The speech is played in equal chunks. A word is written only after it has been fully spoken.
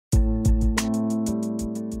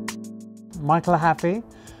Michael Happé.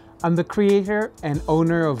 I'm the creator and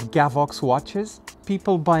owner of Gavox Watches.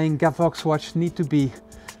 People buying Gavox watch need to be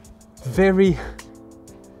very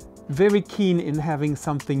keen in having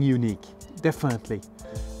something unique, definitely.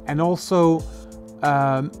 And also,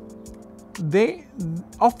 they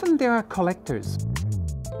are collectors.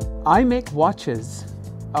 I make watches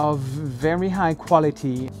of very high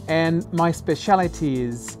quality, and my specialty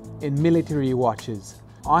is in military watches.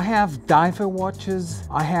 I have diver watches,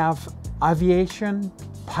 I have aviation,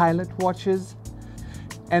 pilot watches,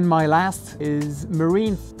 and my last is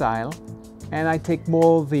marine style, and I take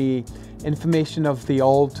more the information of the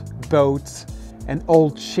old boats and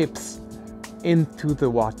old ships into the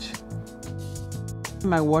watch.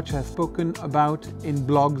 My watch has spoken about in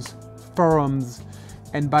blogs, forums,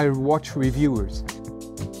 and by watch reviewers.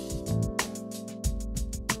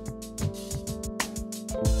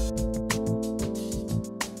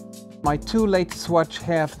 My two latest watches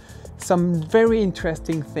have some very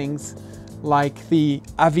interesting things, like the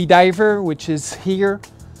Avidiver, which is here,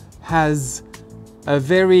 has a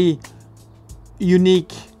very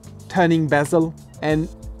unique turning bezel, and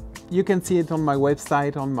you can see it on my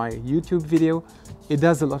website, on my YouTube video. It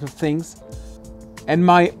does a lot of things. And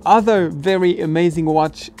my other very amazing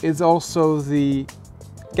watch is also the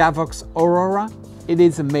Gavox Aurora. It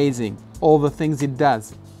is amazing, all the things it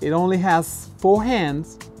does. It only has 4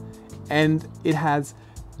 hands, and it has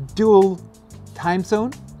dual time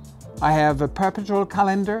zone. I have a perpetual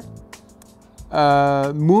calendar,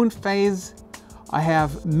 moon phase. I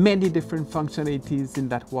have many different functionalities in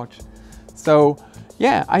that watch. So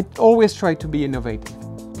yeah, I always try to be innovative.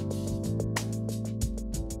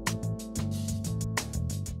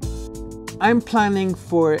 I'm planning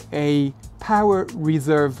for a power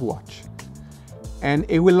reserve watch, and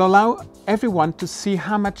it will allow everyone to see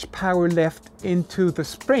how much power left into the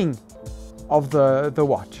spring of the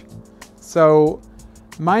watch. So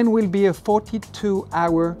mine will be a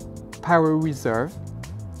 42-hour power reserve,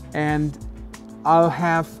 and I'll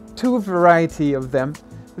have 2 varieties of them.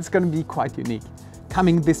 It's going to be quite unique,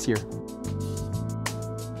 coming this year.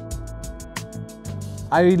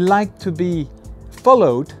 I like to be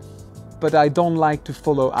followed, but I don't like to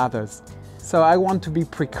follow others. So I want to be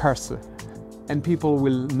precursor, and people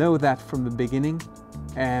will know that from the beginning,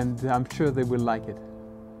 and I'm sure they will like it.